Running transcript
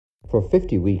For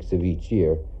 50 weeks of each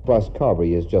year,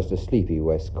 Rosscarbery is just a sleepy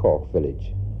West Cork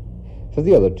village. For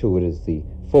the other two, it is the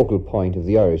focal point of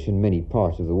the Irish in many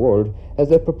parts of the world as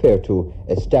they prepare to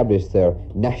establish their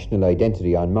national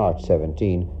identity on March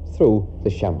 17 through the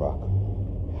Shamrock.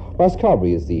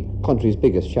 Rosscarbery is the country's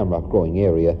biggest shamrock growing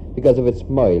area because of its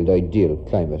mild, ideal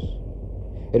climate.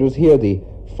 It was here the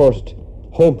first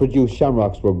home-produced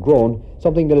shamrocks were grown,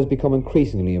 something that has become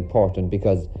increasingly important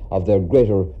because of their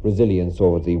greater resilience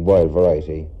over the wild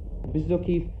variety. Mrs.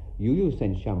 O'Keefe, you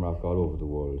send shamrock all over the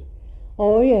world.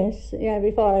 Oh yes, yeah,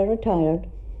 before I retired.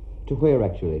 To where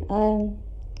actually?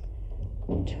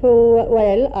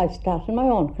 Well, I started in my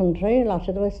own country, a lot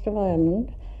of the west of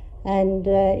Ireland, and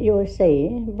USA,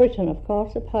 Britain of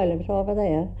course, a pile of it over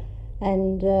there,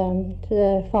 and to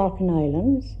the Falkland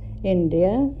Islands,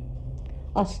 India,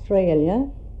 Australia,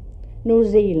 New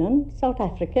Zealand, South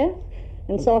Africa,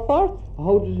 and so forth.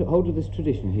 How did this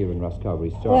tradition here in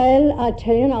Rosscarbery start? Well, I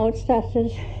tell you now, it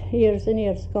started years and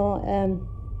years ago.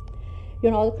 You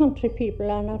know, the country people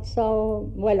are not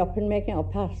so well up in making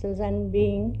up parcels, and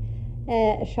being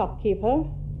a shopkeeper,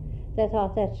 they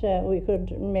thought that we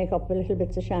could make up a little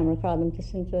bits of shamrock for them to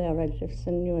send to their relatives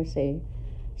in USA.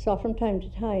 So from time to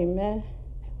time,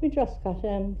 we just got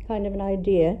kind of an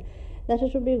idea that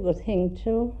it would be a good thing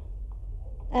to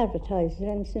advertise it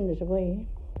and send it away.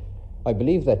 I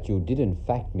believe that you did in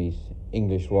fact meet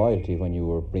English royalty when you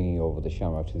were bringing over the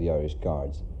shamrock to the Irish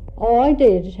Guards. Oh, I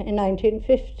did in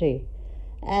 1950.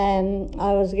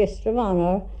 I was guest of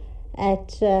honour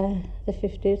at the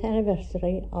 50th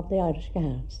anniversary of the Irish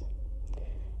Guards.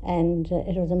 And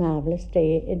it was a marvellous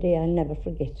day, a day I'll never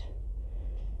forget.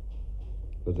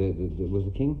 But was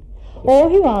the King? Oh,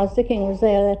 he was. The King was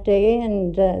there that day,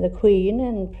 and the Queen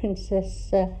and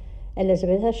Princess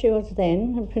Elizabeth, as she was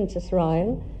then, and Princess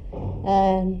Royal.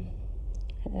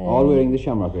 All wearing the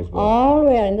shamrock, I suppose. All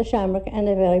wearing the shamrock, and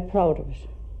they're very proud of it.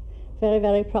 Very,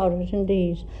 very proud of it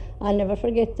indeed. I'll never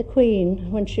forget the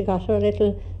Queen when she got her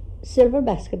little silver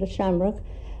basket of shamrock.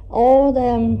 Oh,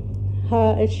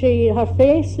 her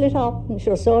face lit up, and she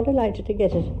was so delighted to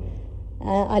get it.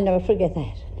 I'll never forget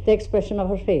that, the expression of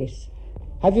her face.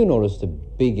 Have you noticed a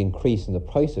big increase in the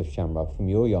price of shamrock from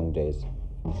your young days?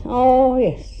 Oh,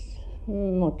 yes,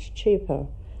 much cheaper.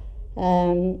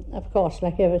 Of course,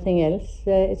 like everything else,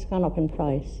 it's gone up in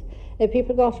price.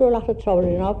 People go through a lot of trouble,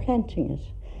 you know, planting it.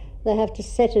 They have to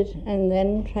set it and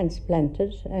then transplant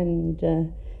it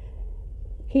and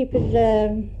keep it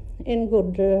in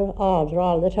good order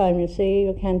all the time. You see,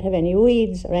 you can't have any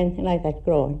weeds or anything like that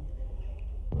growing.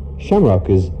 Shamrock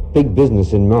is big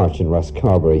business in March in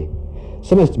Rosscarbery.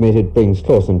 Some estimate it brings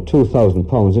close on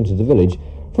 £2,000 into the village,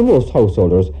 for most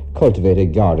householders cultivate a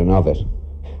garden of it.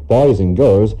 Boys and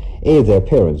girls aid their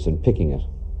parents in picking it.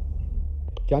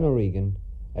 John O'Regan,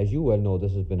 as you well know,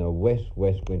 this has been a wet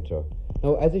winter.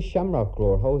 Now, as a shamrock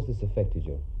grower, how has this affected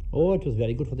you? Oh, it was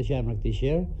very good for the shamrock this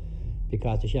year,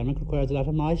 because the shamrock requires a lot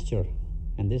of moisture,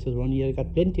 and this was one year it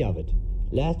got plenty of it.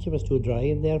 Last year was too dry,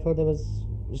 and therefore there was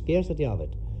a scarcity of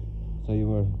it. So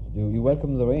you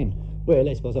welcomed the rain? Well,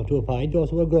 I suppose up to a point, those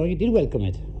who were growing it did welcome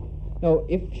it. Now,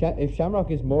 if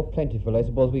shamrock is more plentiful, I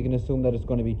suppose we can assume that it's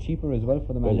going to be cheaper as well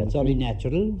for the man. Well, that's only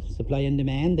natural. Supply and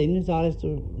demand, then is all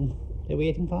they're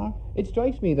waiting for. It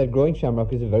strikes me that growing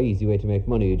shamrock is a very easy way to make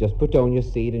money. You just put down your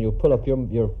seed and you pull up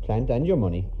your plant and your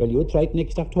money. Well, you try it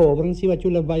next October and see what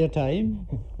you'll have by your time.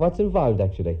 What's involved,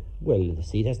 actually? Well, the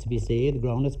seed has to be saved, the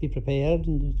ground has to be prepared,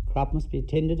 and the crop must be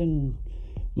tended and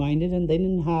minded, and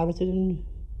then harvested.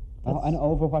 And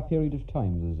over what period of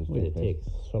time does this take place? Well, it takes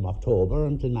from October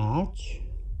until March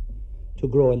to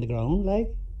grow in the ground, like.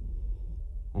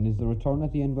 And is the return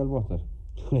at the end well worth it?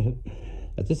 Well,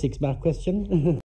 that's a 6-mark question.